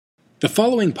The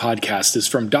following podcast is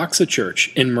from Doxa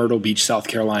Church in Myrtle Beach, South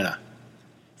Carolina.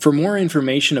 For more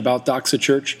information about Doxa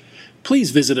Church, please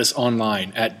visit us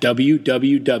online at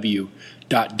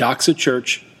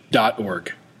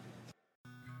www.doxachurch.org.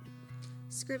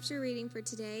 Scripture reading for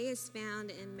today is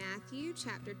found in Matthew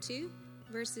chapter 2,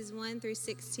 verses 1 through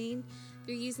 16. If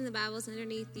you're using the Bibles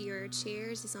underneath your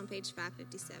chairs, it's on page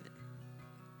 557.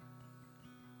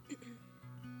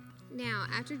 Now,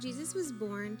 after Jesus was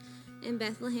born in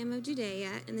Bethlehem of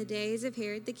Judea in the days of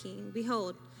Herod the king,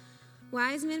 behold,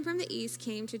 wise men from the east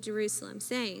came to Jerusalem,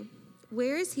 saying,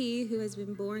 "Where is he who has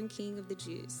been born King of the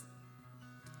Jews?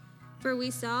 For we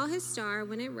saw his star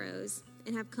when it rose,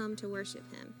 and have come to worship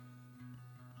him."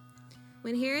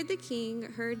 When Herod the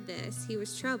king heard this, he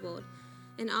was troubled,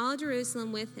 and all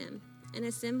Jerusalem with him. And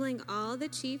assembling all the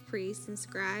chief priests and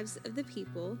scribes of the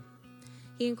people,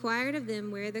 he inquired of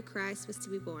them where the Christ was to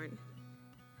be born.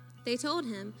 They told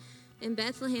him, "In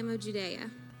Bethlehem of Judea,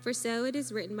 for so it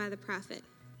is written by the prophet.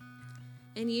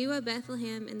 And you, O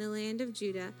Bethlehem, in the land of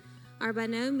Judah, are by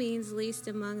no means least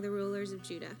among the rulers of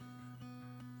Judah.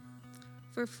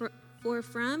 For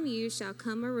from you shall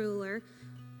come a ruler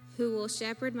who will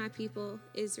shepherd my people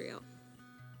Israel."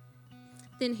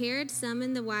 Then Herod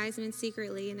summoned the wise men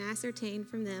secretly and ascertained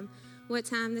from them what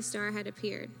time the star had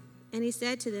appeared. And he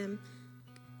said to them,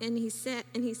 and he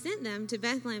sent them to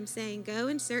Bethlehem, saying, "Go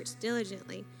and search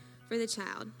diligently for the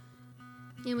child.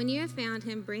 And when you have found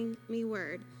him, bring me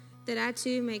word, that I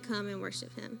too may come and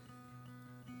worship him."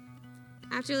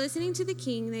 After listening to the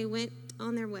king, they went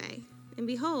on their way. And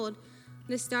behold,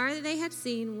 the star that they had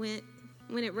seen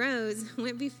when it rose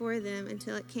went before them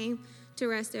until it came to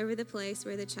rest over the place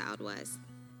where the child was.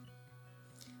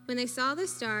 When they saw the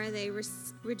star, they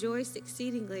rejoiced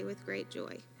exceedingly with great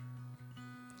joy.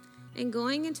 And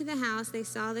going into the house, they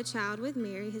saw the child with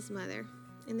Mary, his mother,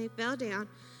 and they fell down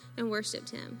and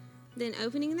worshipped him. Then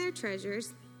opening their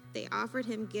treasures, they offered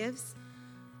him gifts,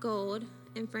 gold,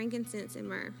 and frankincense and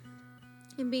myrrh.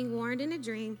 And being warned in a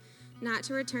dream not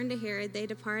to return to Herod, they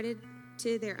departed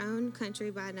to their own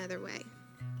country by another way.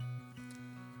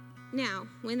 Now,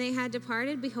 when they had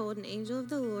departed, behold, an angel of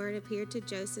the Lord appeared to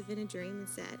Joseph in a dream and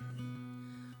said,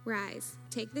 "Rise,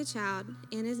 take the child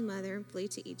and his mother and flee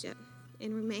to Egypt,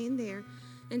 and remain there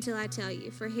until I tell you,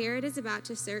 for Herod is about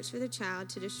to search for the child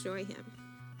to destroy him."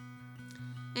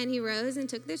 And he rose and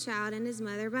took the child and his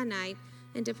mother by night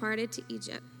and departed to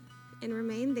Egypt, and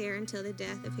remained there until the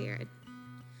death of Herod.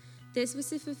 This was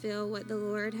to fulfill what the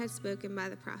Lord had spoken by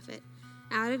the prophet,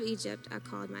 "Out of Egypt I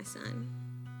called my son."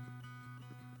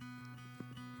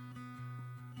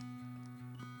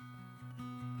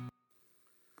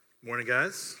 Morning,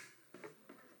 guys.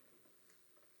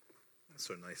 It's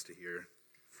so nice to hear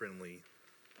friendly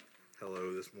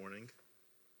hello this morning.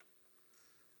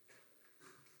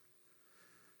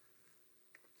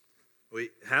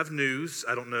 We have news.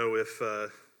 I don't know if how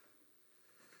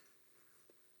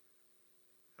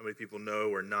many people know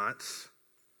or not,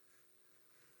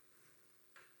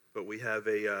 but we have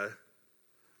a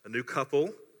new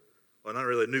couple. Well, not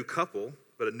really a new couple,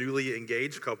 but a newly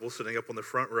engaged couple sitting up on the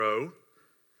front row.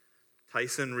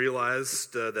 Tyson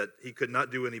realized that he could not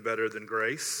do any better than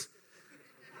Grace,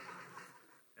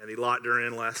 and he locked her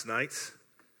in last night,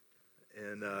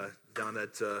 and down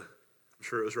at, I'm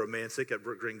sure it was romantic, at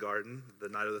Brook Green Garden, the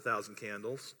night of the 1,000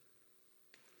 candles.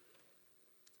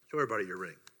 Show everybody your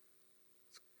ring.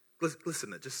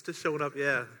 Listen, just showing up,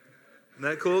 yeah. Isn't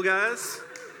that cool, guys?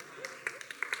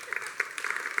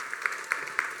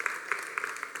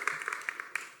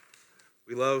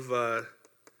 We love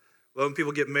when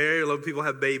people get married, love when people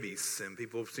have babies, and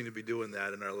people seem to be doing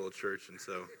that in our little church, and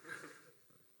so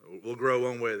we'll grow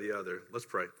one way or the other. Let's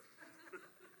pray.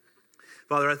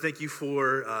 Father, I thank you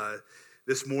for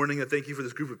this morning. I thank you for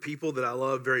this group of people that I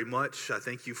love very much. I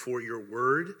thank you for your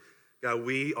word. God,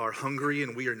 we are hungry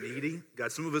and we are needy.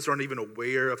 God, some of us aren't even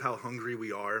aware of how hungry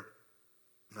we are.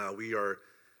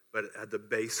 But at the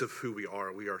base of who we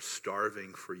are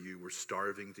starving for you. We're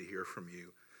starving to hear from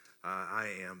you. I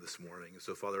am this morning.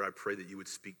 So, Father, I pray that you would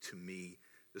speak to me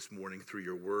this morning through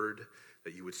your word,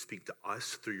 that you would speak to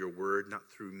us through your word,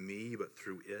 not through me, but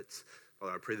through it.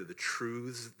 Father, I pray that the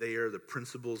truths there, the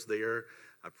principles there,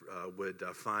 would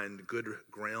find good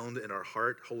ground in our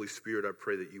heart. Holy Spirit, I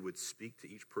pray that you would speak to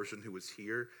each person who is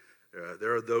here.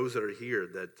 There are those that are here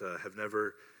that have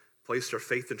never placed their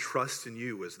faith and trust in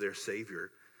you as their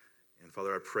Savior. And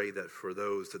Father, I pray that for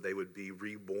those that they would be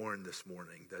reborn this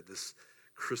morning, that this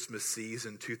Christmas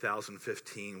season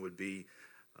 2015 would be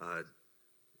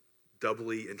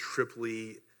doubly and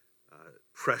triply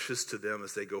precious to them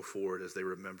as they go forward, as they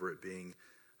remember it being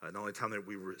not only time that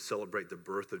we celebrate the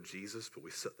birth of Jesus, but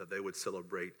that they would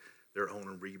celebrate their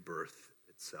own rebirth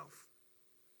itself.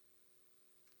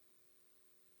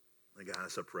 And God,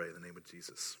 I pray in the name of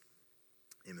Jesus.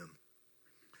 Amen.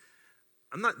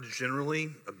 I'm not generally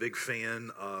a big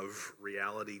fan of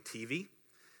reality TV.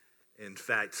 In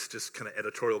fact, just kind of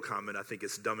editorial comment, I think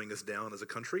it's dumbing us down as a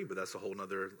country, but that's a whole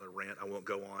nother rant I won't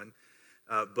go on.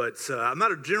 But I'm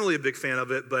not generally a big fan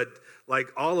of it, but like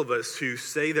all of us who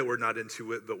say that we're not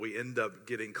into it, but we end up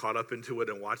getting caught up into it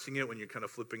and watching it when you're kind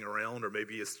of flipping around, or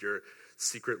maybe it's your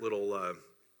secret little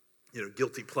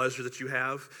guilty pleasure that you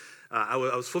have. I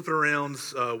was flipping around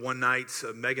one night,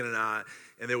 Megan and I,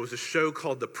 and there was a show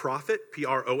called The Profit,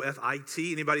 Profit.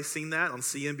 Anybody seen that on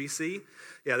CNBC?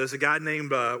 Yeah, there's a guy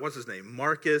named, what's his name?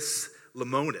 Marcus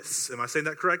Lemonis. Am I saying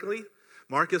that correctly?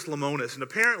 Marcus Lemonis. And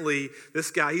apparently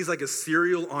this guy, he's like a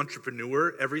serial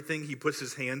entrepreneur. Everything he puts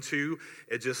his hand to,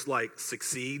 it just like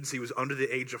succeeds. He was under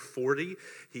the age of 40.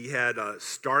 He had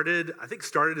started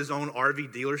his own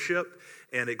RV dealership,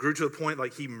 and it grew to the point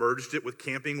like he merged it with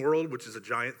Camping World, which is a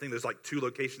giant thing. There's like 2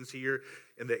 locations here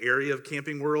in the area of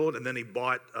Camping World. And then he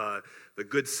bought the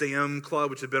Good Sam Club,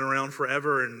 which had been around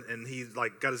forever. And he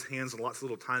like got his hands on lots of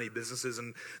little tiny businesses.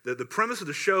 And the premise of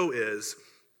the show is,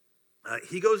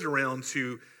 he goes around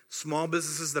to small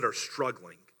businesses that are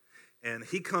struggling, and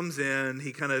he comes in,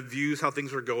 he kind of views how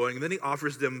things are going, and then he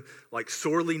offers them like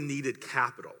sorely needed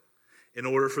capital in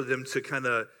order for them to kind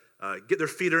of get their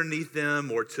feet underneath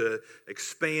them, or to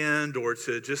expand, or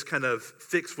to just kind of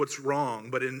fix what's wrong.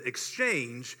 But in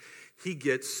exchange, he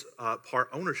gets part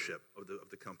ownership of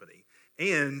the company.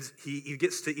 And he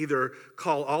gets to either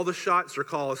call all the shots or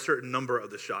call a certain number of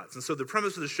the shots. And so the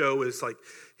premise of the show is like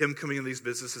him coming in these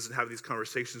businesses and having these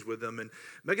conversations with them. And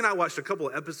Meg and I watched a couple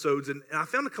of episodes, and I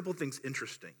found a couple of things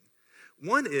interesting.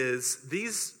 One is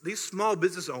these small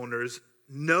business owners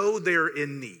know they're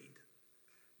in need.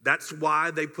 That's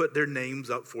why they put their names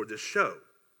up for this show.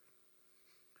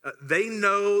 They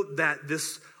know that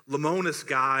this Lemonis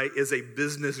guy is a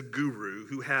business guru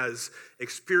who has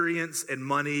experience and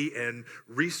money and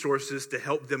resources to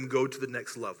help them go to the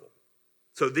next level.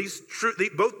 So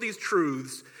both these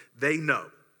truths, they know.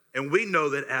 And we know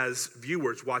that as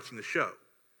viewers watching the show.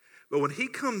 But when he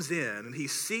comes in and he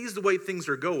sees the way things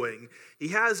are going,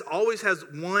 he always has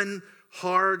one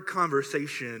hard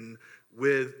conversation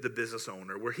with the business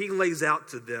owner where he lays out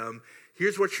to them,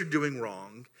 here's what you're doing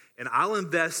wrong, and I'll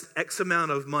invest X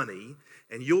amount of money,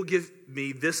 and you'll give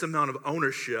me this amount of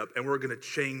ownership, and we're going to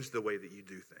change the way that you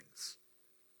do things.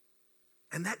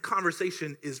 And that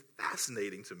conversation is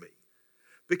fascinating to me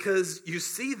because you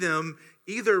see them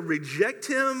either reject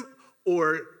him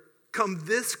or come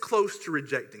this close to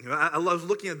rejecting him. I was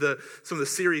looking at some of the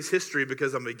series history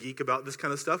because I'm a geek about this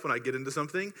kind of stuff when I get into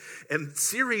something. And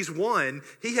series 1,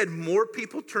 he had more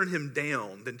people turn him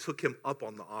down than took him up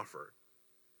on the offer.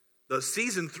 The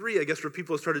season 3, I guess, where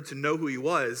people started to know who he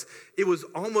was, it was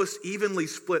almost evenly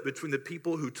split between the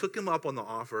people who took him up on the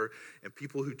offer and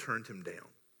people who turned him down.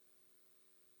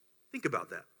 Think about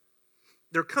that.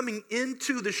 They're coming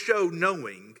into the show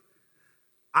knowing,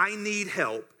 I need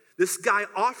help. This guy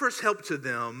offers help to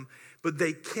them, but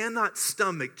they cannot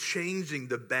stomach changing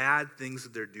the bad things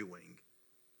that they're doing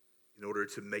in order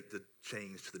to make the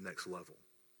change to the next level.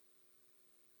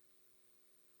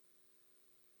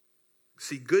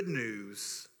 See, good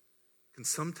news can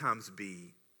sometimes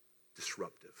be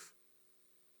disruptive.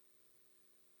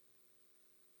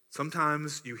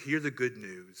 Sometimes you hear the good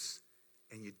news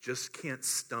and you just can't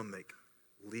stomach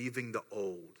leaving the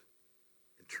old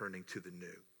and turning to the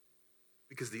new.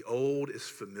 Because the old is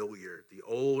familiar. The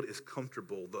old is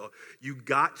comfortable. You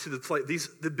got to the place,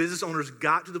 the business owners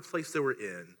got to the place they were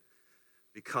in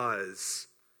because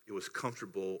it was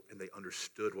comfortable and they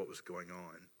understood what was going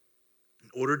on. In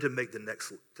order to make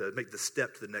the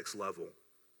step to the next level,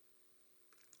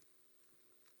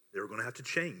 they were going to have to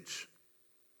change.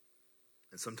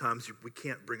 And sometimes we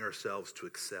can't bring ourselves to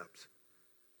accept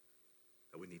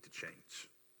that we need to change.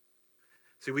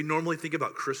 See, we normally think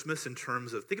about Christmas in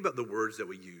terms of, think about the words that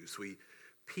we use.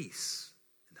 Peace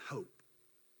and hope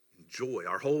and joy.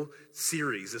 Our whole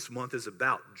series this month is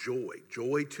about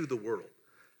joy to the world.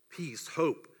 Peace,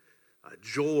 hope,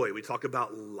 joy. We talk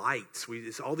about lights.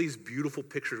 It's all these beautiful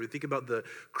pictures. We think about the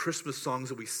Christmas songs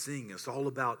that we sing. It's all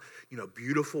about,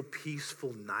 beautiful,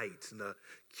 peaceful nights, and a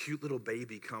cute little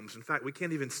baby comes. In fact, we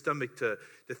can't even stomach to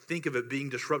think of it being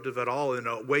disruptive at all. In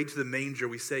a way to the manger,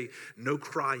 we say, no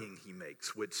crying he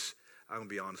makes, which I'm going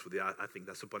to be honest with you, I think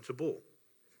that's a bunch of bull.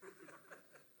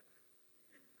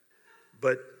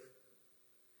 But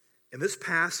in this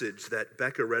passage that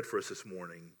Becca read for us this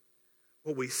morning,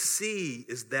 what we see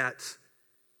is that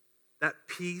That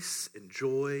peace and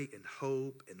joy and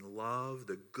hope and love,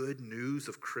 the good news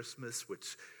of Christmas,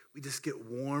 which we just get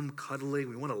warm cuddling.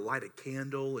 We want to light a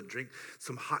candle and drink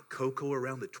some hot cocoa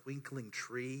around the twinkling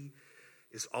tree,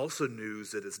 is also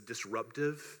news that is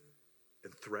disruptive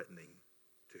and threatening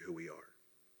to who we are.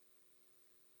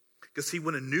 Because see,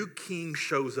 when a new king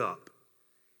shows up,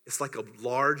 it's like a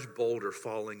large boulder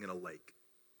falling in a lake.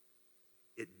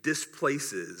 It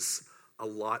displaces a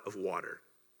lot of water.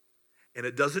 And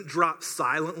it doesn't drop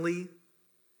silently,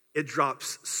 it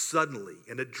drops suddenly,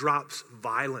 and it drops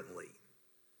violently.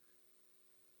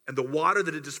 And the water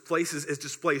that it displaces is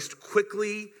displaced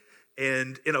quickly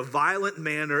and in a violent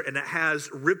manner, and it has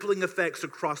rippling effects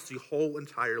across the whole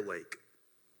entire lake.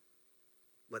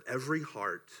 Let every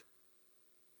heart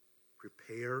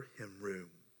prepare him room.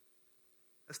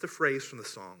 That's the phrase from the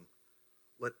song.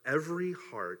 Let every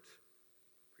heart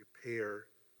prepare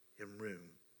him room.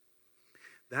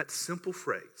 That simple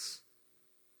phrase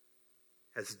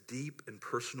has deep and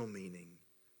personal meaning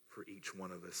for each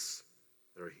one of us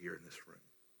that are here in this room.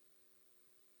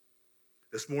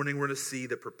 This morning we're going to see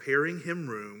that preparing him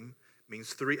room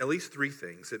means at least three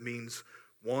things. It means,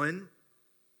 one,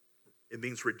 it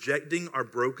means rejecting our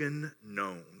broken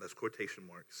known. That's quotation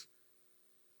marks.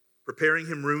 Preparing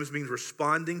him rooms means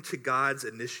responding to God's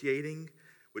initiating,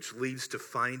 which leads to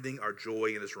finding our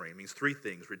joy in his reign. It means three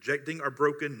things: rejecting our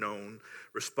broken known,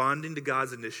 responding to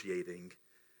God's initiating,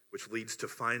 which leads to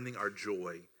finding our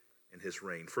joy in his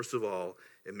reign. First of all,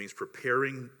 it means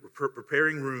preparing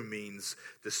room means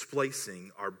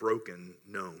displacing our broken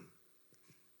known.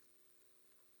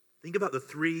 Think about the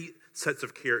three sets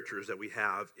of characters that we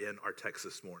have in our text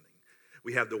this morning.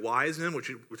 We have the wise men, which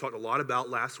we talked a lot about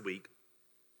last week.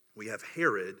 We have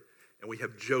Herod, and we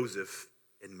have Joseph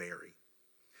and Mary.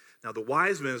 Now, the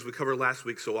wise men, as we covered last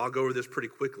week, so I'll go over this pretty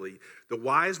quickly. The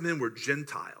wise men were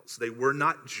Gentiles. They were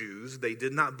not Jews. They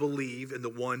did not believe in the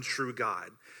one true God.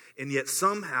 And yet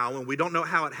somehow, and we don't know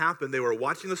how it happened, they were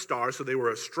watching the stars, so they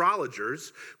were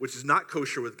astrologers, which is not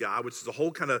kosher with God, which is a whole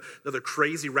kind of another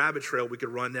crazy rabbit trail we could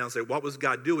run down and say, what was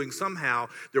God doing? Somehow,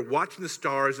 they're watching the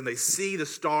stars, and they see the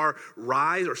star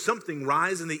rise, or something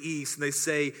rise in the east, and they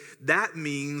say, that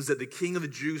means that the King of the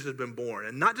Jews has been born.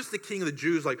 And not just the King of the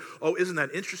Jews, like, oh, isn't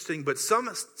that interesting, but some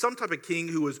type of king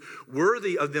who was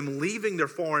worthy of them leaving their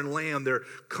foreign land, their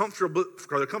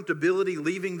comfortability,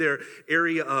 leaving their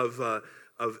area of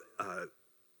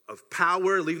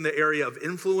power, leaving the area of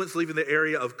influence, leaving the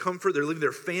area of comfort. They're leaving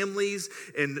their families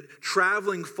and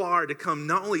traveling far to come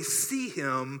not only see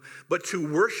him, but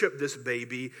to worship this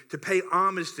baby, to pay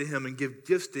homage to him and give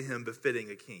gifts to him befitting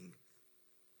a king.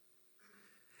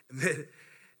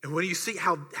 And when you see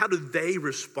how do they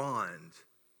respond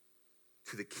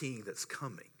to the king that's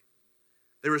coming?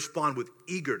 They respond with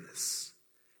eagerness.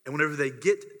 And whenever they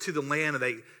get to the land and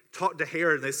they talk to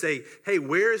Herod and they say, hey,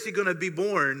 where is he going to be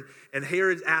born? And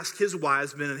Herod asks his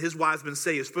wise men, and his wise men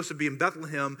say it's supposed to be in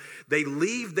Bethlehem. They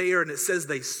leave there, and it says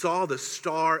they saw the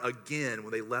star again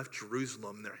when they left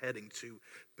Jerusalem, and they're heading to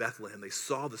Bethlehem. They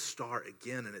saw the star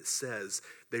again, and it says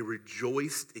they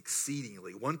rejoiced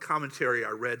exceedingly. One commentary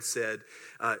I read said,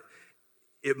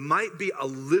 it might be a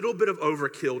little bit of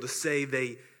overkill to say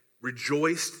they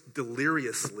rejoiced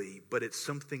deliriously, but it's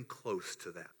something close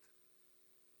to that.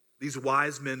 These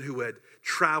wise men who had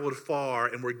traveled far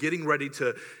and were getting ready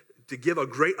to give a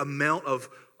great amount of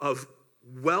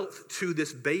wealth to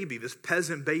this baby, this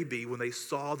peasant baby, when they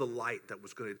saw the light that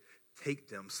was going to take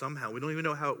them somehow. We don't even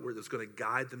know how it was going to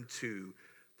guide them to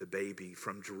the baby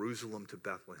from Jerusalem to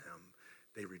Bethlehem.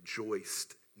 They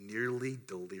rejoiced nearly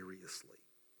deliriously.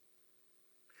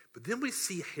 But then we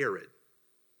see Herod.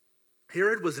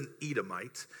 Herod was an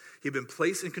Edomite. He had been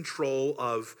placed in control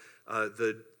of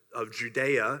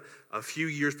Judea a few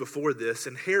years before this,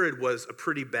 and Herod was a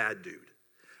pretty bad dude.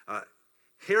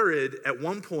 Herod, at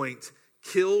one point,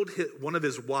 killed one of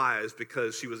his wives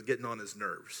because she was getting on his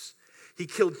nerves. He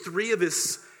killed three of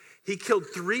his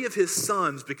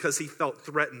sons because he felt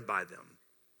threatened by them.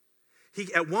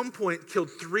 He, at one point, killed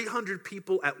 300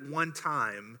 people at one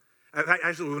time.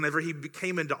 Actually, whenever he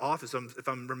came into office, if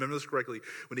I'm remembering this correctly,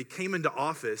 when he came into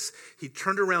office, he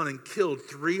turned around and killed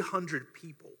 300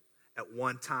 people at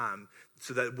one time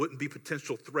so that it wouldn't be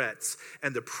potential threats.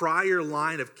 And the prior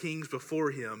line of kings before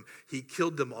him, he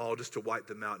killed them all just to wipe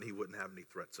them out, and he wouldn't have any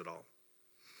threats at all.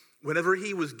 Whenever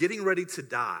he was getting ready to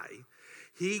die,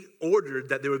 he ordered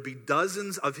that there would be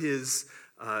dozens of his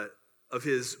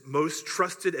most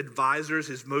trusted advisors,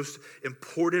 his most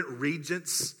important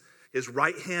regents, his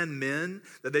right-hand men,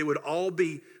 that they would all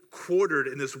be quartered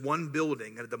in this one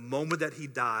building. And at the moment that he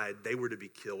died, they were to be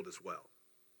killed as well.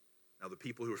 Now, the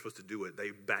people who were supposed to do it, they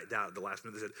backed out at the last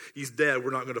minute. They said, he's dead.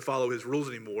 We're not going to follow his rules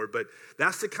anymore. But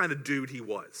that's the kind of dude he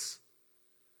was.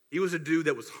 He was a dude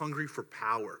that was hungry for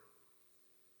power.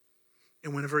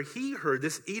 And whenever he heard,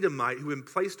 this Edomite who had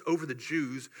been placed over the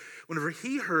Jews, whenever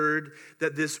he heard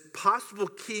that this possible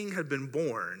king had been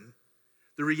born,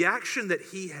 the reaction that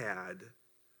he had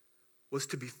was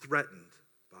to be threatened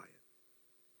by it.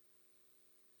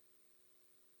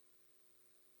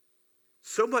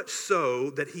 So much so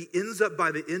that he ends up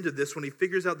by the end of this, when he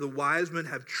figures out the wise men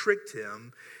have tricked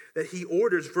him, that he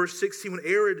orders, verse 16,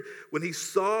 when he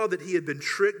saw that he had been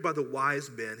tricked by the wise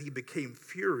men, he became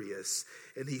furious,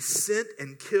 and he sent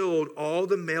and killed all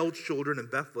the male children in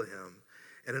Bethlehem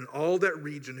and in all that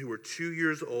region who were 2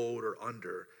 years old or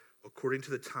under, according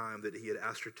to the time that he had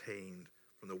ascertained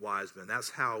from the wise men. That's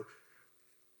how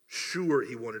sure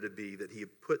he wanted to be that he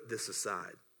had put this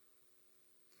aside.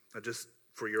 Now, just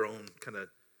for your own kind of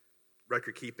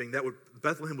record keeping,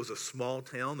 Bethlehem was a small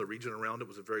town. The region around it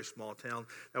was a very small town.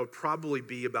 That would probably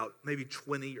be about maybe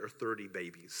 20 or 30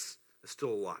 babies. It's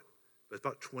still a lot, but it's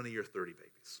about 20 or 30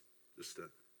 babies. Just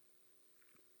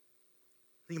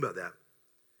think about that.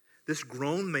 This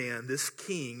grown man, this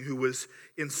king who was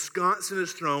ensconced in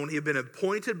his throne, he had been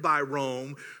appointed by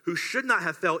Rome, who should not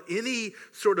have felt any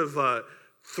sort of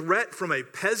threat from a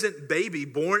peasant baby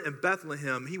born in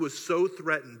Bethlehem. He was so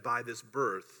threatened by this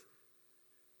birth,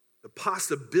 the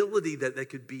possibility that they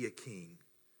could be a king,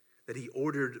 that he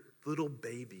ordered little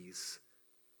babies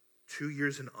 2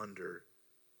 years and under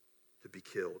to be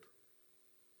killed.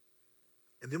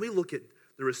 And then we look at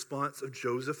the response of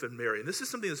Joseph and Mary. And this is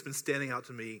something that's been standing out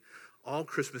to me all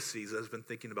Christmas season as I've been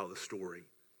thinking about the story.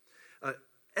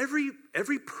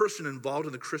 Every person involved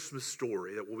in the Christmas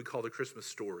story, that what we call the Christmas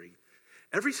story,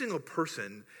 every single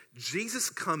person, Jesus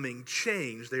coming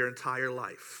changed their entire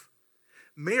life.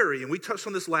 Mary, and we touched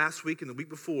on this last week and the week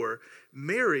before,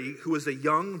 Mary, who was a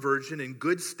young virgin in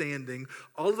good standing,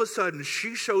 all of a sudden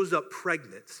she shows up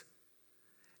pregnant,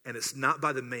 and it's not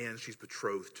by the man she's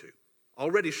betrothed to.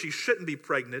 Already she shouldn't be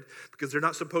pregnant because they're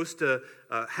not supposed to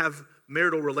have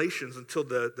marital relations until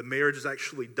the marriage is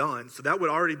actually done. So that would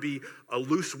already be a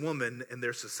loose woman in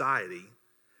their society.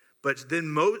 But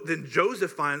then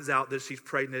Joseph finds out that she's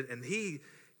pregnant, and he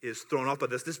is thrown off by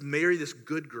this. This Mary, this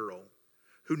good girl,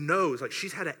 who knows, like,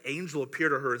 she's had an angel appear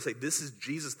to her and say, this is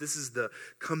Jesus, this is the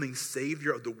coming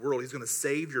Savior of the world. He's going to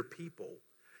save your people.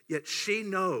 Yet she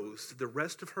knows that the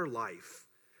rest of her life,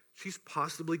 she's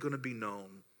possibly going to be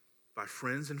known by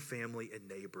friends and family and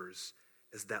neighbors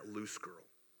as that loose girl.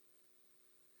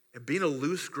 And being a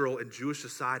loose girl in Jewish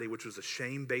society, which was a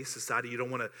shame-based society, you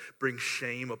don't want to bring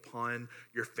shame upon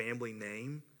your family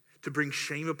name. To bring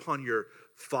shame upon your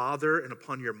father and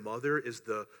upon your mother is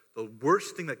the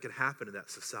worst thing that could happen in that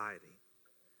society.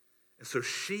 And so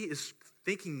she is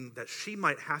thinking that she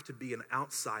might have to be an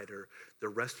outsider the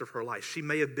rest of her life. She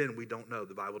may have been, we don't know.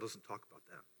 The Bible doesn't talk about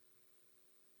that.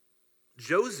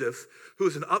 Joseph, who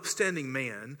is an upstanding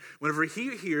man, whenever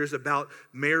he hears about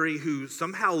Mary who's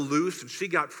somehow loose and she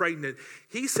got pregnant,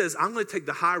 he says, I'm going to take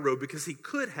the high road, because he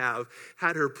could have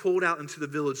had her pulled out into the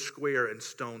village square and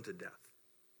stoned to death.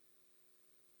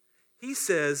 He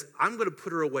says, I'm going to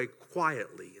put her away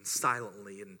quietly and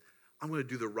silently, and I'm going to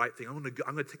do the right thing. I'm going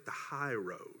to take the high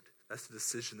road. That's the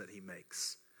decision that he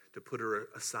makes, to put her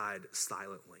aside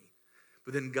silently.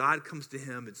 But then God comes to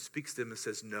him and speaks to him and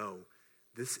says, no,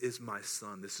 this is my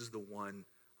son. This is the one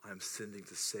I'm sending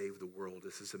to save the world.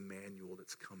 This is Emmanuel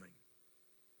that's coming.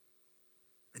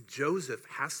 And Joseph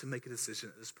has to make a decision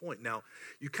at this point. Now,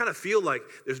 you kind of feel like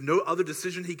there's no other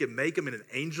decision he can make. I mean, an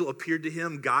angel appeared to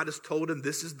him. God has told him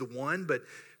this is the one. But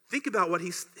think about what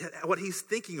he's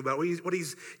thinking about, what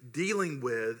he's dealing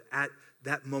with at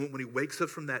that moment when he wakes up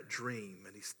from that dream,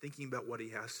 and he's thinking about what he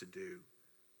has to do.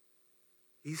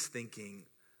 He's thinking,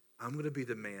 I'm going to be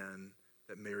the man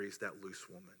that marries that loose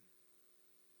woman.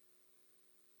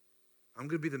 I'm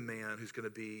going to be the man who's going to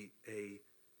be a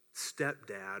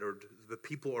stepdad, or the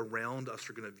people around us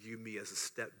are going to view me as a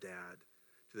stepdad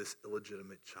to this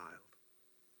illegitimate child.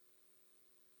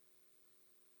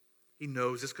 He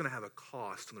knows it's going to have a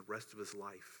cost on the rest of his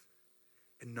life.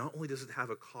 And not only does it have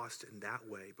a cost in that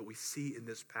way, but we see in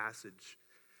this passage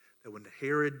that when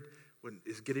Herod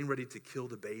is getting ready to kill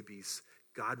the babies,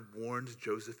 God warns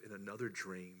Joseph in another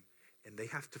dream, and they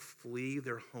have to flee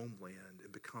their homeland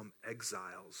and become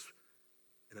exiles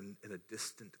in a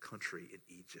distant country in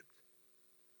Egypt,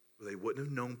 where they wouldn't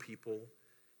have known people.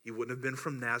 He wouldn't have been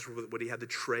from Nazareth, but he had the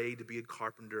trade to be a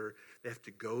carpenter. They have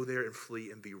to go there and flee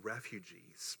and be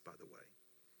refugees, by the way.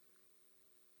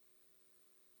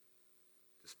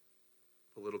 Just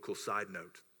political side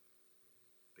note.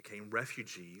 Became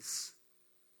refugees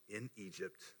in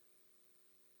Egypt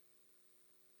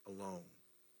alone.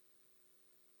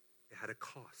 It had a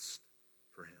cost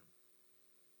for him.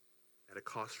 It had a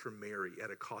cost for Mary. It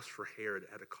had a cost for Herod. It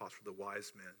had a cost for the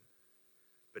wise men.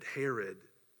 But Herod,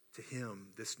 to him,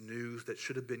 this news that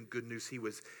should have been good news,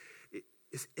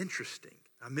 it's interesting.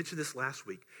 I mentioned this last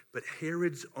week, but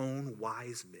Herod's own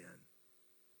wise men,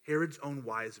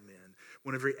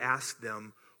 whenever he asked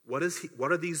them, what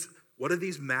are these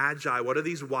magi, what are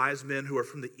these wise men who are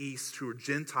from the east, who are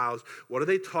Gentiles, what are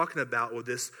they talking about with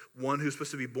this one who's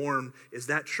supposed to be born? Is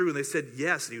that true? And they said,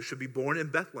 yes, he should be born in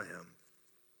Bethlehem.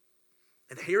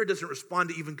 And Herod doesn't respond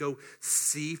to even go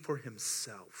see for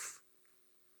himself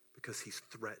because he's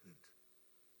threatened.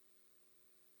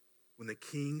 When the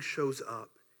king shows up,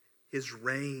 his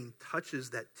reign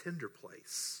touches that tender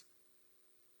place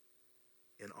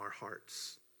in our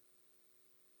hearts.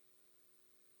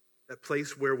 That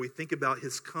place where we think about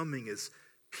his coming as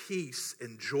peace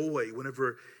and joy.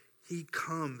 Whenever he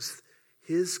comes,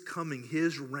 his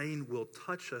reign will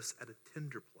touch us at a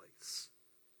tender place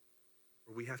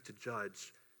where we have to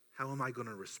judge, how am I going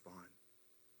to respond?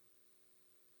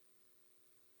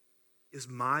 Is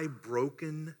my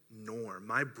broken norm,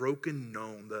 my broken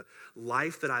known, the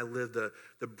life that I live, the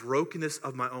brokenness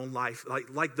of my own life,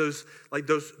 like those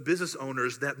business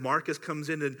owners that Marcus comes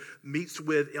in and meets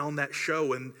with on that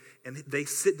show, and they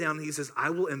sit down and he says,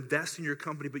 I will invest in your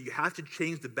company, but you have to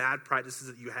change the bad practices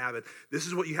that you have, and this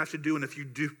is what you have to do, and if you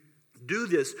do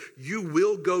this, you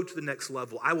will go to the next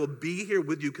level. I will be here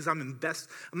with you because I'm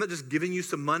not just giving you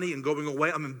some money and going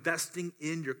away, I'm investing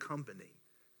in your company.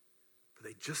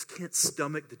 They just can't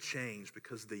stomach the change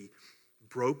because the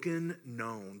broken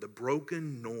known, the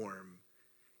broken norm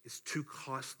is too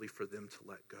costly for them to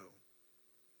let go.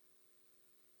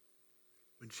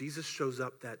 When Jesus shows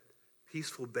up, that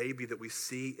peaceful baby that we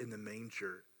see in the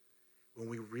manger, when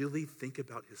we really think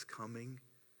about his coming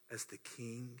as the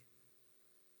king,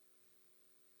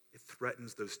 it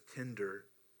threatens those tender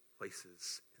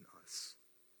places in us.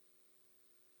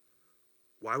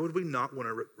 Why would we not want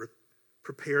to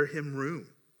prepare him room?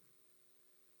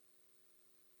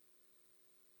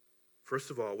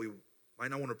 First of all, we might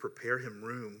not want to prepare him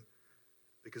room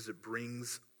because it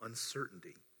brings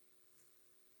uncertainty.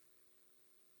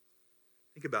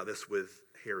 Think about this with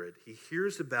Herod. He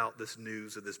hears about this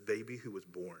news of this baby who was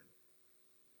born,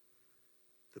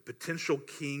 the potential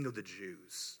king of the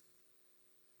Jews.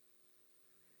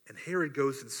 And Herod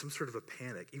goes in some sort of a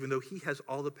panic, even though he has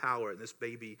all the power and this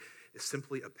baby is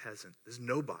simply a peasant. There's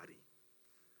nobody.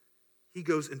 He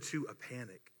goes into a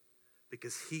panic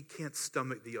because he can't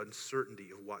stomach the uncertainty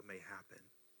of what may happen.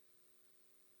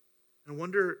 And I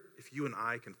wonder if you and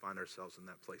I can find ourselves in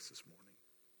that place this morning.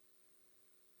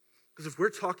 Because if we're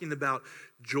talking about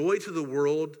joy to the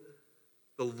world,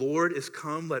 the Lord is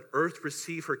come, let earth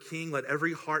receive her king, let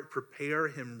every heart prepare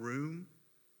him room.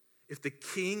 If the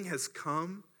king has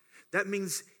come, that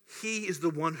means he is the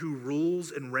one who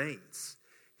rules and reigns.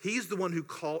 He's the one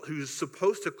who's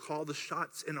supposed to call the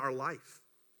shots in our life.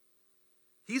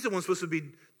 He's the one supposed to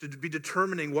be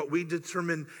determining what we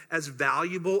determine as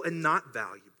valuable and not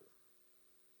valuable.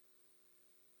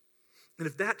 And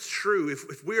if that's true,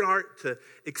 if we are to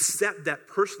accept that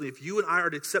personally, if you and I are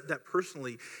to accept that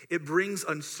personally, it brings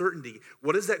uncertainty.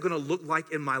 What is that going to look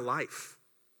like in my life?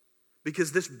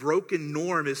 Because this broken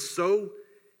norm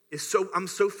I'm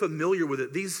so familiar with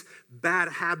it. These bad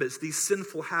habits, these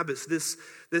sinful habits, this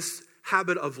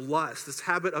habit of lust, this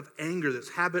habit of anger, this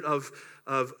habit of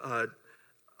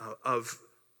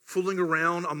fooling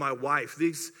around on my wife,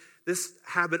 this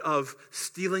habit of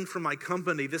stealing from my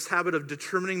company, this habit of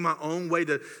determining my own way,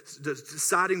 to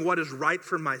deciding what is right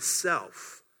for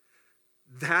myself.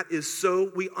 That is so,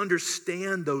 we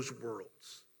understand those worlds.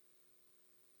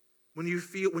 When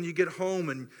you get home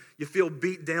and you feel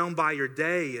beat down by your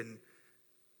day, and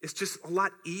it's just a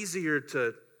lot easier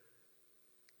to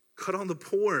cut on the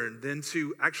porn than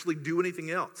to actually do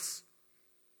anything else.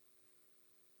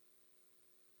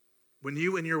 When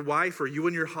you and your wife or you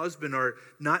and your husband are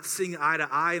not seeing eye to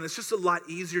eye, and it's just a lot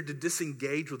easier to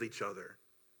disengage with each other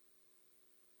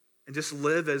and just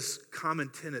live as common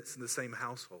tenants in the same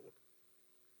household.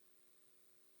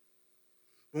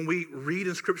 When we read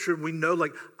in Scripture, we know,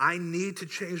 I need to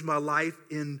change my life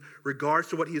in regards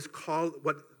to what he has called,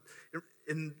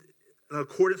 in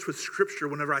accordance with Scripture.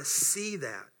 Whenever I see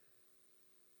that,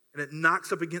 and it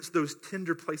knocks up against those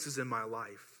tender places in my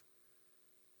life,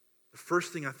 the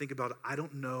first thing I think about, I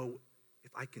don't know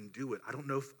if I can do it. I don't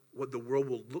know what the world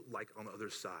will look like on the other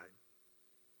side.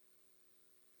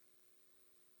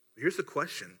 But here's the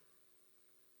question.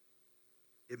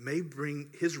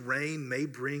 His reign may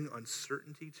bring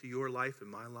uncertainty to your life and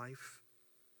my life.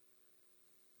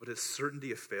 But is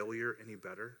certainty of failure any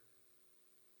better?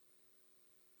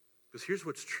 Because here's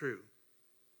what's true.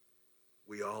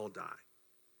 We all die.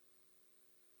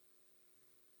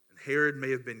 And Herod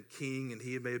may have been king, and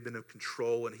he may have been in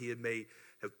control, and he may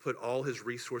have put all his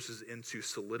resources into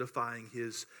solidifying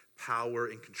his power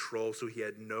and control, so he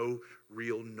had no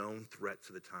real known threat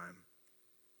to the time.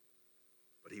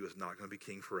 But he was not going to be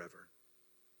king forever.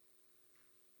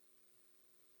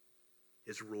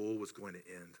 His rule was going to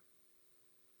end.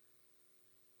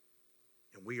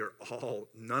 And we are all,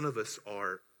 none of us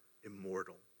are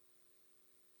immortal.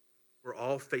 We're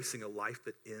all facing a life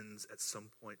that ends at some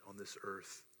point on this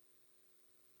earth.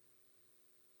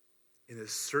 And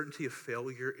is certainty of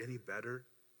failure any better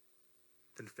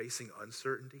than facing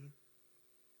uncertainty?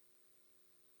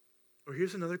 Or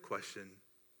here's another question.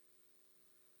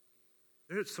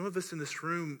 There's some of us in this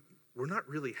room, we're not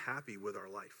really happy with our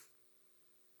life.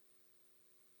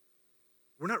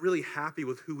 We're not really happy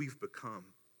with who we've become.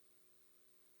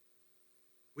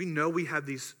 We know we have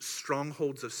these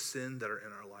strongholds of sin that are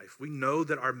in our life. We know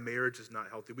that our marriage is not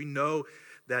healthy. We know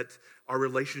that our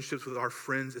relationships with our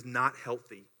friends is not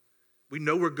healthy. We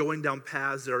know we're going down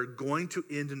paths that are going to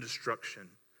end in destruction.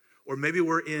 Or maybe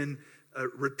we're in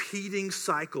repeating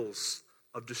cycles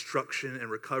of destruction and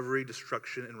recovery,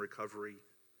 destruction and recovery.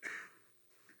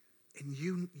 And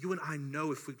you and I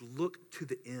know if we look to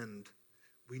the end,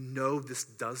 we know this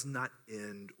does not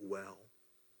end well.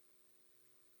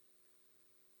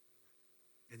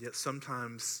 And yet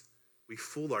sometimes we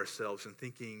fool ourselves in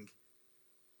thinking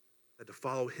that to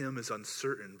follow him is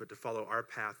uncertain, but to follow our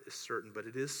path is certain. But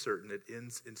it is certain. It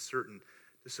ends in certain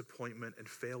disappointment and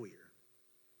failure.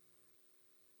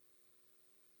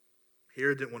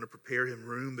 Herod didn't want to prepare him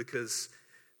room because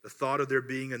the thought of there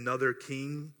being another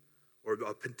king or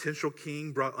a potential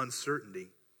king brought uncertainty.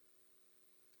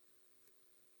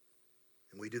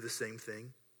 And we do the same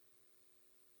thing.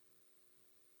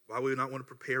 Why would we not want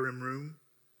to prepare him room?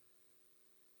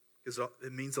 Because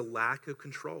it means a lack of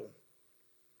control.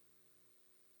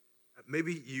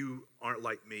 Maybe you aren't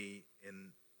like me and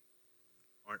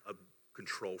aren't a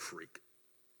control freak.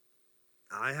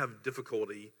 I have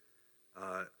difficulty.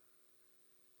 I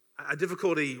have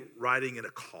difficulty riding in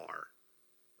a car.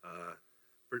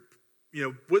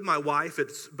 With my wife,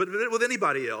 but with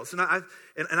anybody else, and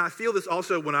I feel this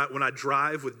also when I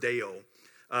drive with Dale.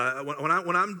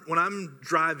 When I'm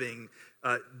driving,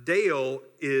 Dale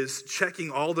is checking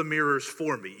all the mirrors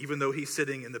for me, even though he's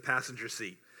sitting in the passenger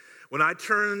seat. When I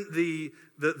turn the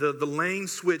lane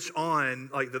switch on,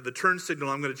 like the turn signal,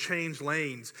 I'm going to change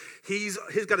lanes. He's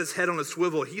got his head on a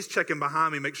swivel. He's checking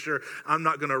behind me, make sure I'm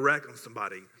not going to wreck on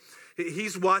somebody.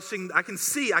 He's watching. I can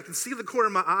see the corner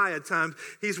of my eye at times.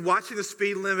 He's watching the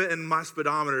speed limit and my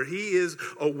speedometer. He is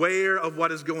aware of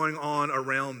what is going on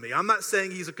around me. I'm not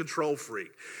saying he's a control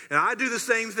freak. And I do the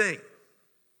same thing.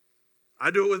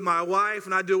 I do it with my wife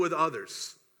and I do it with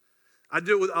others. I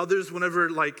do it with others whenever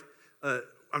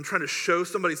I'm trying to show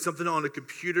somebody something on a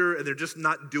computer and they're just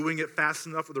not doing it fast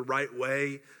enough or the right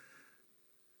way.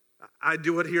 I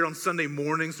do it here on Sunday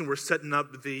mornings when we're setting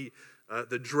up the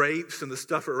drapes and the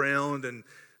stuff around, and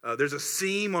there's a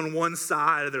seam on one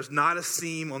side and there's not a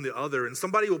seam on the other, and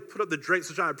somebody will put up the drapes,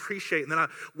 which I appreciate, and then I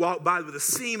walk by where the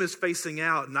seam is facing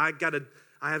out, and I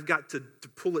have got to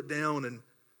pull it down and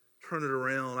turn it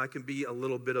around. I can be a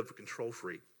little bit of a control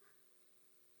freak.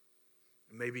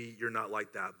 Maybe you're not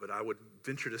like that, but I would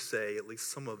venture to say at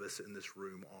least some of us in this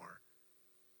room are.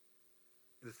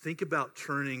 And to think about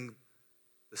turning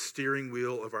the steering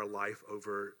wheel of our life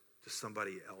over to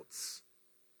somebody else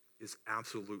is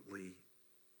absolutely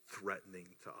threatening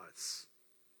to us.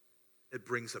 It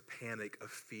brings a panic of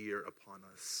fear upon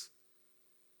us.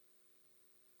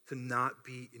 To not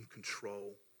be in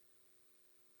control.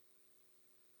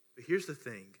 But here's the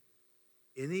thing.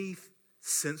 Any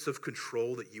sense of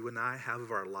control that you and I have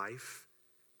of our life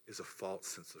is a false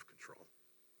sense of control.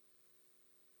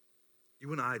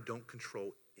 You and I don't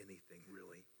control anything,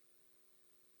 really.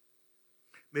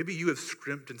 Maybe you have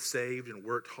scrimped and saved and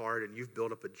worked hard and you've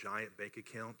built up a giant bank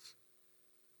account.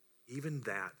 Even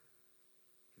that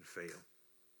can fail.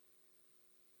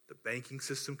 The banking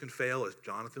system can fail, as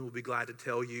Jonathan will be glad to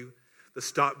tell you. The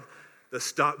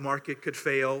stock market could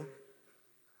fail.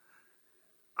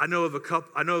 I know of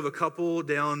a couple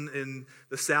down in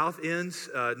the South End,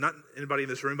 not anybody in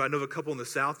this room, but I know of a couple in the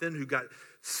South End who got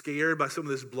scared by some of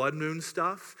this blood moon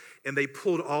stuff, and they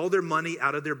pulled all their money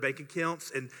out of their bank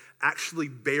accounts and actually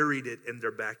buried it in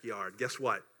their backyard. Guess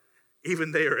what?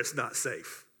 Even there, it's not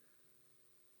safe.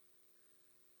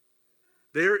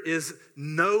 There is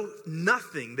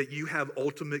nothing that you have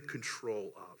ultimate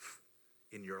control of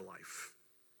in your life.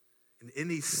 And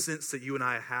any sense that you and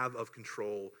I have of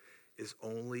control is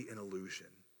only an illusion.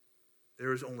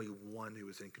 There is only one who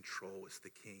is in control, it's the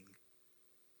King.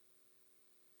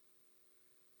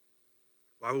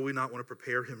 Why would we not want to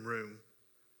prepare him room?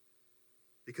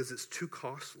 Because it's too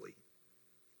costly.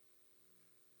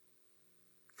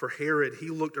 For Herod, he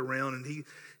looked around and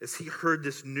as he heard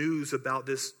this news about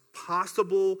this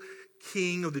possible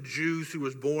king of the Jews who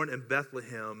was born in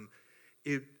Bethlehem,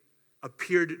 it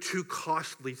appeared too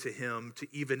costly to him to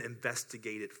even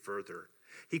investigate it further.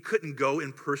 He couldn't go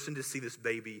in person to see this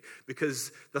baby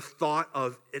because the thought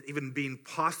of it even being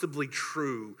possibly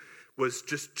true was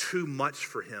just too much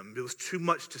for him. It was too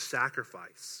much to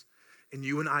sacrifice. And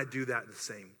you and I do that the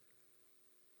same.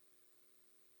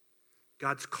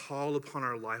 God's call upon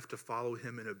our life to follow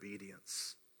him in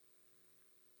obedience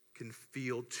can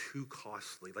feel too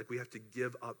costly, like we have to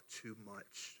give up too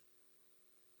much.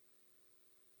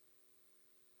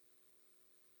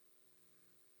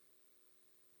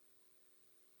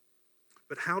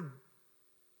 But how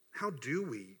do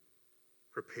we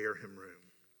prepare him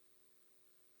room?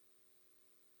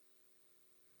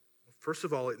 Well, first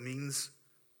of all, it means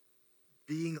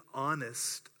being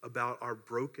honest about our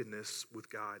brokenness with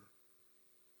God.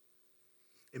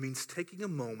 It means taking a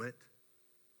moment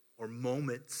or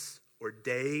moments or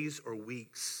days or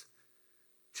weeks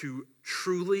to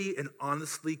truly and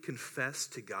honestly confess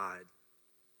to God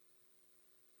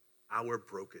our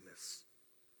brokenness.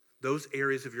 Those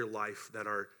areas of your life that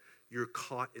you're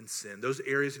caught in sin. Those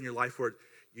areas in your life where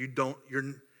you're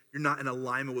not in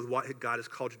alignment with what God has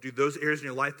called you to do. Those areas in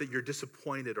your life that you're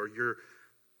disappointed or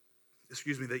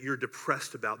that you're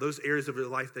depressed about. Those areas of your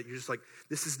life that you're just like,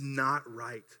 this is not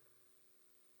right.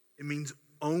 It means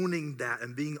owning that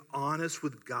and being honest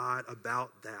with God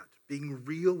about that. Being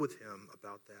real with him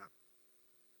about that.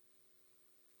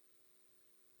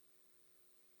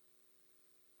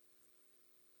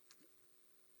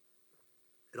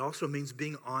 It also means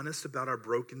being honest about our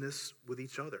brokenness with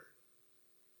each other.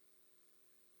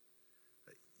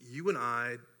 You and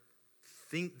I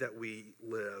think that we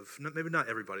live, maybe not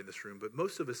everybody in this room, but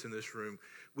most of us in this room,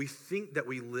 we think that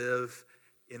we live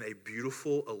in a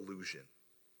beautiful illusion.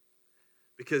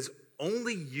 Because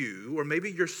only you, or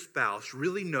maybe your spouse,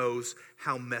 really knows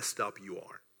how messed up you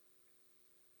are.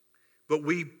 But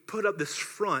we put up this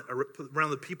front around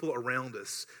the people around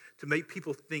us to make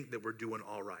people think that we're doing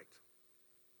all right.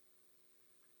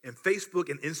 And Facebook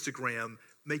and Instagram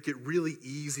make it really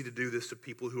easy to do this to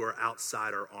people who are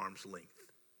outside our arm's length.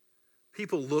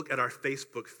 People look at our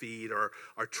Facebook feed or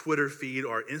our Twitter feed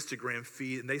or our Instagram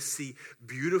feed and they see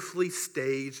beautifully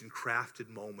staged and crafted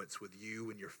moments with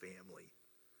you and your family.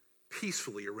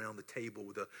 Peacefully around the table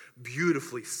with a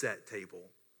beautifully set table.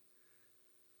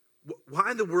 Why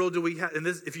in the world do we have, and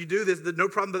this, if you do this, no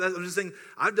problem, but I'm just saying,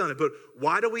 I've done it, but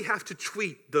why do we have to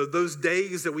tweet those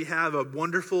days that we have a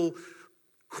wonderful,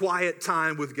 quiet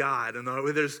time with God, and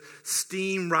there's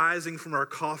steam rising from our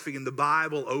coffee and the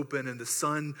Bible open and the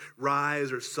sun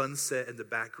rise or sunset in the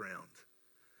background?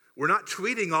 We're not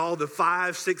tweeting all the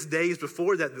 5-6 days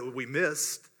before that we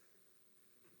missed.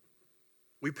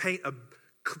 We paint a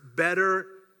better,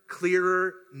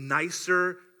 clearer,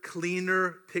 nicer,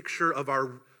 cleaner picture of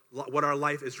what our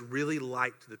life is really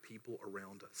like to the people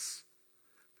around us.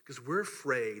 Because we're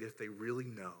afraid if they really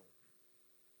know,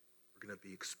 we're going to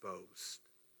be exposed.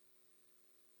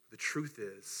 The truth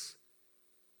is,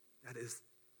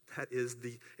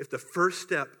 if the first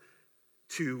step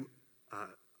to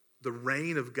the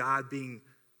reign of God being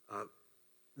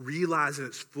realized in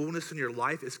its fullness in your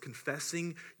life is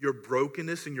confessing your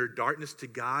brokenness and your darkness to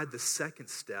God, the second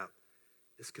step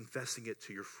is confessing it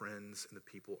to your friends and the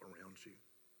people around you.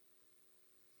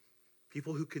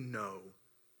 People who can know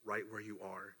right where you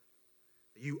are.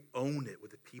 You own it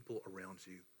with the people around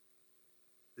you.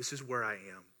 This is where I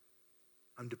am.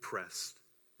 I'm depressed.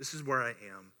 This is where I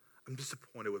am. I'm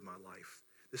disappointed with my life.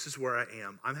 This is where I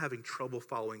am. I'm having trouble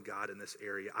following God in this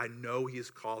area. I know he is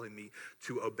calling me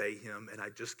to obey him, and I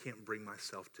just can't bring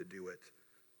myself to do it.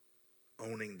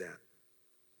 Owning that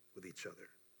with each other.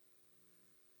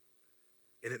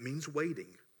 And it means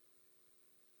waiting.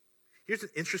 Here's an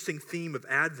interesting theme of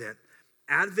Advent.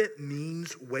 Advent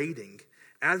means waiting.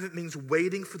 Advent means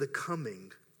waiting for the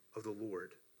coming of the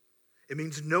Lord. It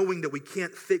means knowing that we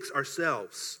can't fix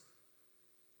ourselves.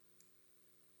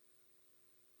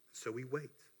 So we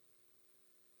wait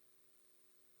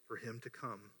for him to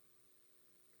come.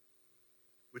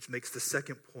 Which makes the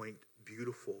second point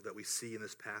beautiful that we see in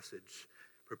this passage.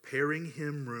 Preparing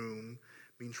him room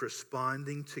means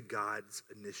responding to God's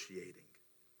initiating.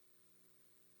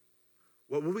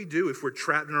 What will we do if we're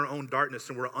trapped in our own darkness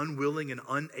and we're unwilling and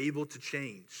unable to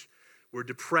change? We're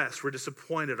depressed. We're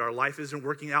disappointed. Our life isn't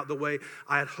working out the way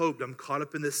I had hoped. I'm caught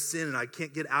up in this sin and I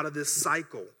can't get out of this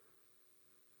cycle.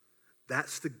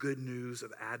 That's the good news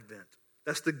of Advent.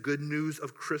 That's the good news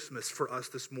of Christmas for us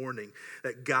this morning.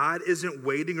 That God isn't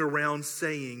waiting around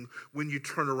saying, when you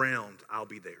turn around, I'll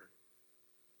be there.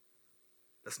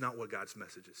 That's not what God's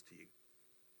message is to you.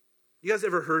 You guys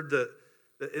ever heard and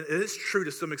it's true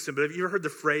to some extent, but have you ever heard the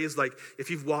phrase, like, if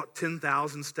you've walked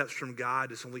 10,000 steps from God,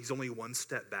 he's only one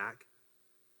step back?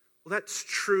 Well, that's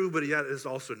true, but yet it's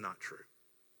also not true.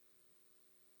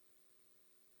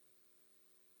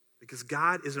 Because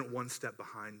God isn't one step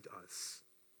behind us.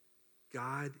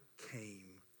 God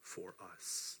came for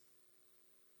us.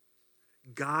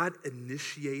 God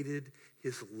initiated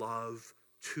his love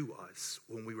to us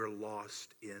when we were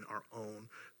lost in our own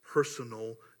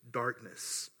personal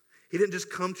darkness. He didn't just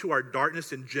come to our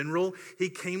darkness in general. He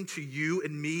came to you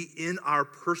and me in our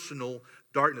personal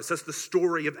darkness. That's the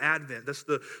story of Advent. That's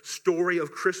the story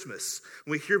of Christmas.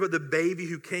 When we hear about the baby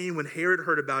who came, when Herod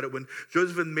heard about it, when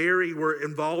Joseph and Mary were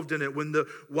involved in it, when the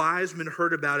wise men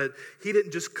heard about it, he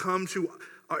didn't just come to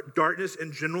our darkness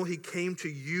in general. He came to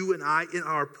you and I in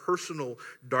our personal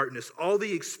darkness. All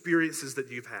the experiences that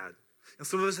you've had. And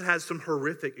some of us have had some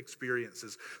horrific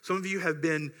experiences. Some of you have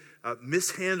been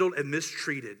mishandled and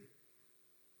mistreated.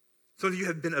 Some of you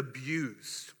have been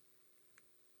abused.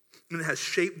 And it has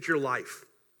shaped your life.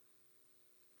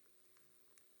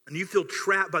 And you feel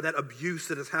trapped by that abuse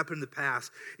that has happened in the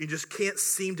past. You just can't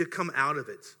seem to come out of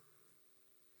it.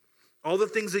 All the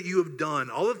things that you have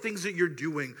done, all the things that you're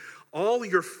doing, all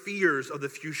your fears of the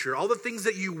future, all the things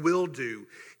that you will do,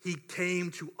 he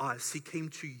came to us. He came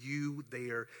to you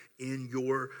there in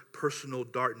your personal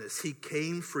darkness. He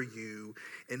came for you,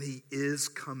 and he is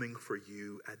coming for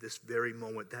you at this very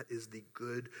moment. That is the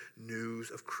good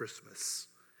news of Christmas.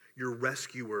 Your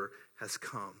rescuer has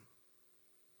come.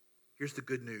 Here's the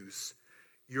good news.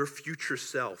 Your future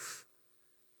self,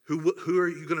 who are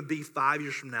you going to be 5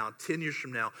 years from now, 10 years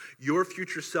from now? Your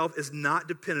future self is not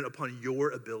dependent upon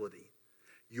your ability.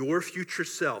 Your future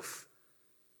self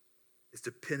is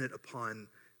dependent upon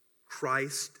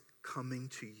Christ coming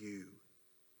to you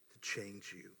to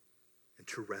change you and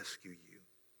to rescue you. You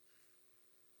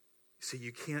see,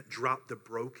 you can't drop the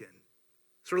broken.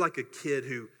 Sort of like a kid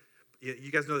who,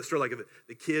 you guys know the story, like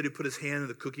the kid who put his hand in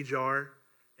the cookie jar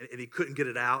and he couldn't get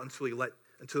it out until he let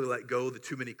go of the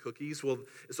too many cookies. Well,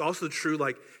 it's also true,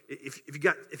 like if you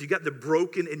got the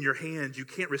broken in your hand, you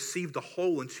can't receive the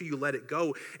whole until you let it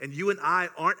go. And you and I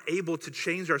aren't able to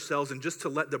change ourselves and just to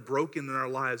let the broken in our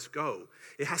lives go.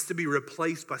 It has to be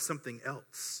replaced by something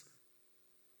else.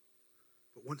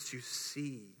 But once you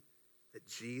see that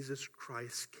Jesus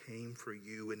Christ came for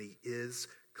you and he is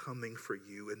coming for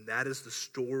you, and that is the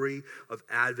story of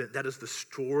Advent, that is the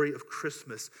story of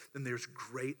Christmas, then there's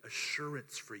great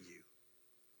assurance for you.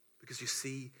 Because you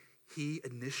see, he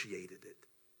initiated it.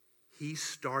 He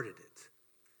started it.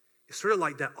 It's sort of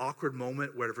like that awkward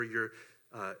moment whenever you're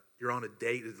on a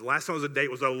date. The last time I was on a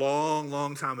date was a long,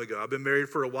 long time ago. I've been married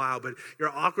for a while, but you're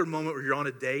an awkward moment where you're on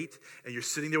a date and you're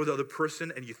sitting there with the other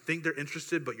person and you think they're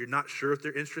interested, but you're not sure if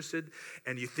they're interested.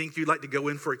 And you think you'd like to go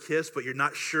in for a kiss, but you're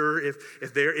not sure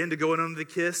if they're into going on the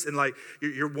kiss. And like,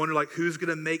 you're wondering like, who's going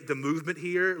to make the movement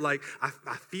here? Like,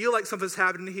 I feel like something's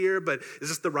happening here, but is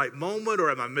this the right moment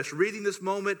or am I misreading this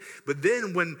moment? But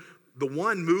then when the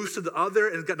one moves to the other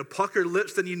and got the puckered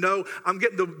lips, then you know, I'm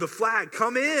getting the flag,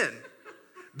 come in.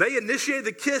 They initiated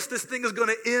the kiss. This thing is going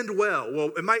to end well. Well,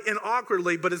 it might end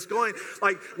awkwardly, but it's going,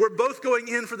 like, we're both going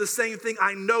in for the same thing.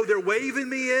 I know they're waving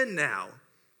me in now.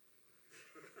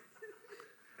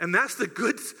 And that's the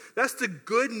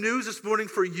good news this morning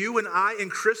for you and I in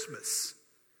Christmas.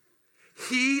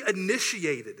 He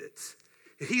initiated it.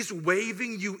 He's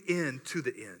waving you in to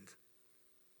the end.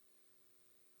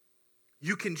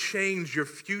 You can change. Your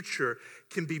future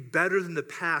can be better than the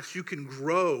past. You can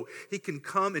grow. He can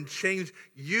come and change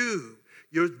you,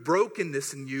 your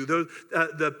brokenness in you,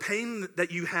 the pain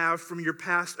that you have from your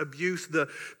past abuse, the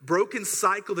broken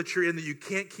cycle that you're in that you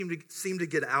can't seem to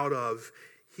get out of.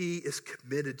 He is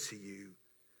committed to you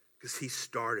because he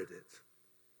started it.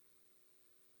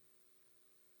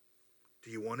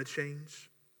 Do you want to change?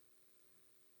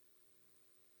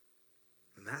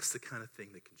 And that's the kind of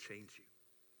thing that can change you.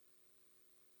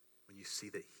 When you see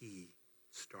that he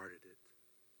started it.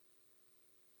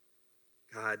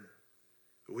 God,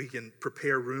 we can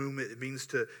prepare room. It means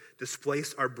to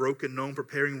displace our broken known.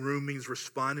 Preparing room means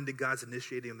responding to God's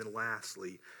initiating. And then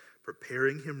lastly,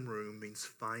 preparing him room means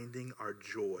finding our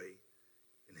joy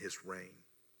in his reign.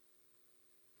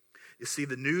 You see,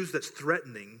 the news that's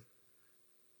threatening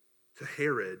to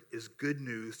Herod is good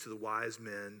news to the wise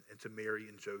men and to Mary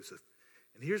and Joseph.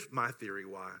 And here's my theory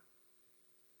why.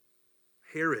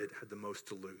 Herod had the most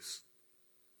to lose.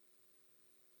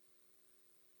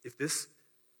 If this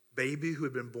baby who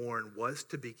had been born was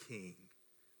to be king,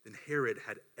 then Herod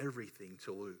had everything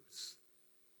to lose.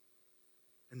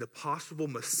 And the possible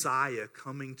Messiah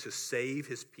coming to save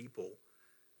his people,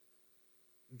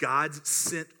 God's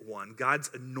sent one,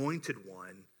 God's anointed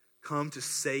one, come to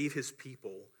save his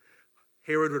people,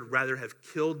 Herod would rather have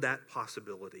killed that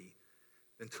possibility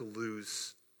than to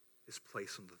lose his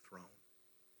place on the throne.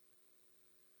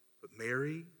 But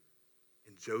Mary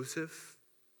and Joseph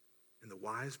and the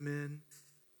wise men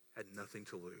had nothing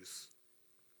to lose.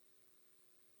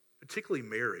 Particularly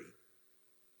Mary.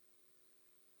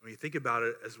 When you think about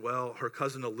it as well, her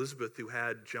cousin Elizabeth, who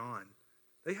had John,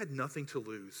 they had nothing to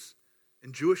lose.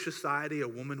 In Jewish society, a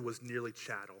woman was nearly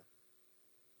chattel.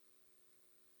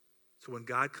 So when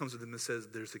God comes to them and says,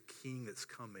 there's a king that's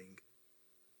coming,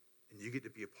 and you get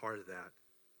to be a part of that,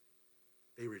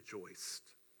 they rejoiced.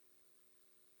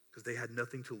 Because they had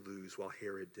nothing to lose while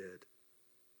Herod did.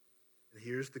 And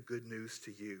here's the good news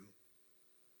to you.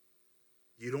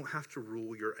 You don't have to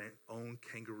rule your own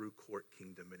kangaroo court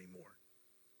kingdom anymore.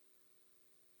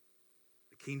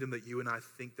 The kingdom that you and I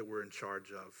think that we're in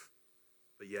charge of,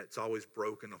 but yet it's always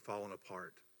broken and fallen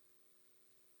apart.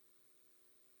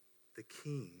 The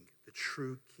king, the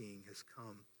true king, has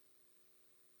come.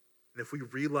 And if we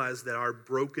realize that our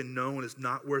broken known is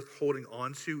not worth holding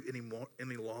on to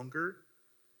any longer,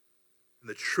 and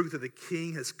the truth of the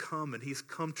king has come, and he's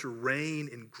come to reign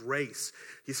in grace.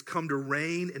 He's come to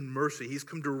reign in mercy. He's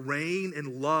come to reign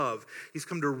in love. He's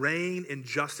come to reign in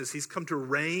justice. He's come to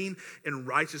reign in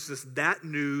righteousness. That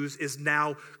news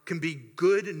can be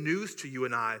good news to you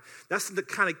and I. That's the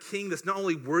kind of king that's not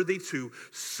only worthy to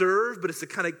serve, but it's the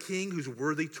kind of king who's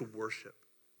worthy to worship.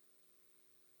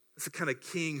 It's the kind of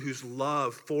king whose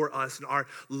love for us and our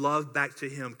love back to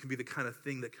him can be the kind of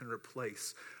thing that can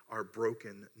replace our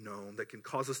broken known, that can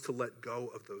cause us to let go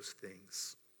of those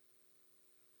things.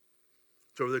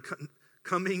 So we're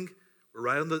coming, we're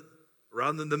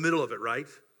around in the middle of it, right?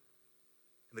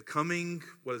 In the coming,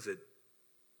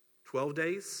 12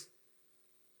 days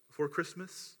before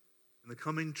Christmas? In the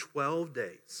coming 12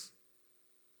 days,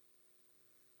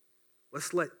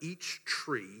 let's let each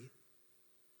tree,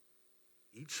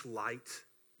 each light,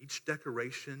 each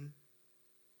decoration,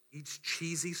 each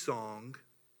cheesy song,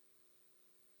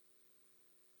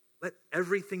 let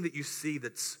everything that you see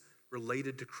that's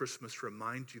related to Christmas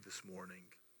remind you this morning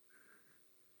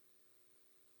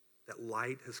that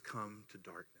light has come to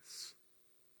darkness.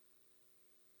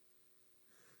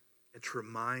 And to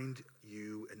remind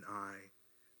you and I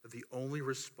that the only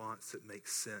response that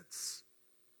makes sense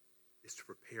is to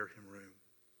prepare him room.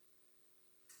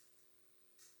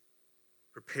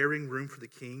 Preparing room for the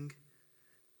king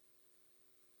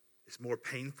is more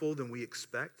painful than we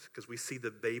expect because we see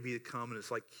the baby come and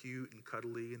it's like cute and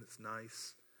cuddly and it's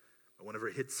nice. But whenever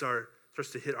it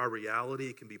starts to hit our reality,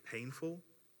 it can be painful.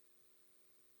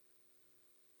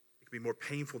 It can be more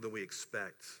painful than we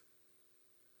expect,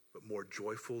 but more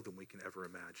joyful than we can ever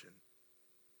imagine.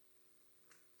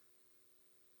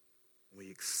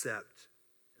 We accept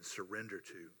and surrender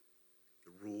to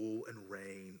the rule and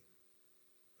reign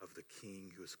of the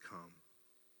King who has come.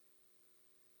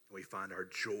 And we find our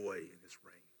joy in his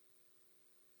reign.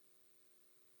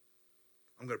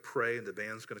 I'm going to pray and the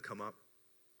band's going to come up.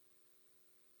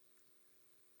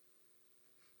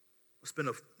 We'll spend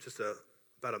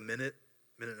about a minute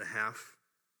and a half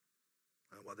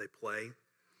while they play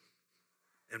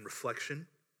in reflection.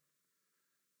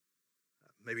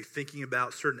 Maybe thinking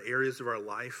about certain areas of our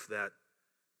life that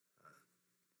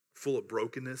full of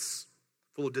brokenness,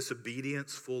 full of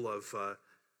disobedience, full of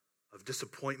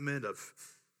disappointment,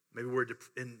 maybe we're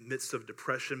in the midst of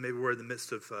depression, maybe we're in the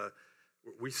midst of,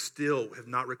 we still have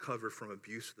not recovered from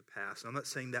abuse of the past. And I'm not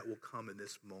saying that will come in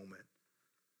this moment.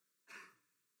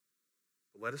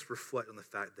 But let us reflect on the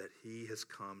fact that he has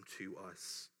come to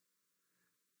us.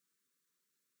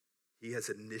 He has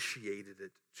initiated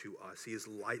it to us. His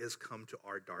light has come to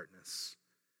our darkness.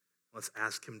 Let's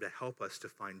ask him to help us to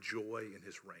find joy in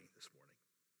his reign this morning.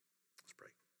 Let's pray.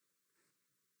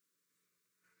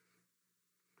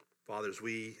 Father, as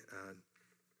we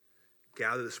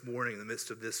gather this morning in the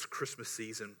midst of this Christmas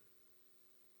season,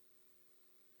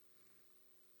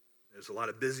 there's a lot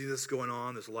of busyness going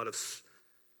on. There's a lot of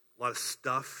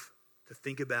stuff to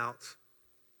think about.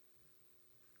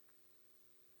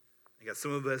 You got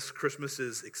some of us, Christmas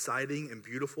is exciting and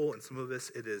beautiful, and some of us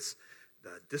it is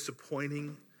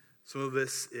disappointing. Some of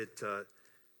us it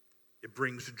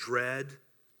brings dread.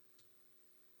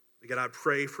 God, I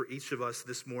pray for each of us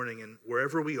this morning, and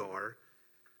wherever we are,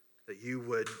 that you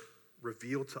would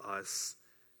reveal to us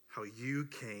how you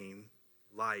came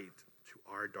light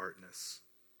to our darkness.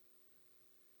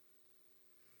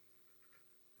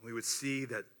 We would see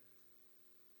that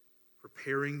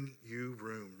preparing you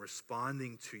room,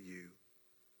 responding to you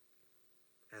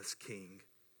as King,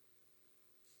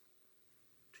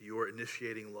 to your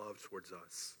initiating love towards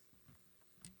us.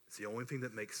 It's the only thing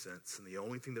that makes sense and the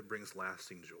only thing that brings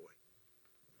lasting joy.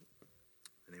 In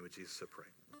the name of Jesus, I pray.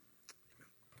 Amen.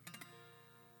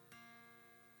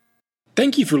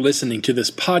 Thank you for listening to this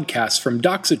podcast from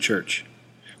Doxa Church.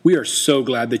 We are so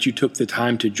glad that you took the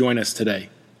time to join us today.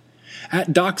 At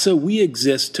Doxa, we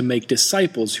exist to make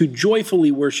disciples who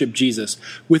joyfully worship Jesus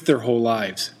with their whole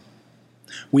lives.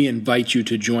 We invite you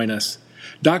to join us.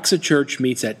 Doxa Church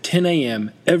meets at 10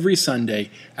 a.m. every Sunday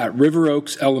at River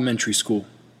Oaks Elementary School.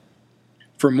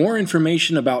 For more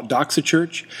information about Doxa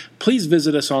Church, please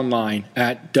visit us online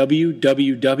at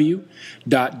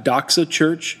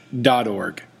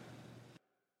www.doxachurch.org.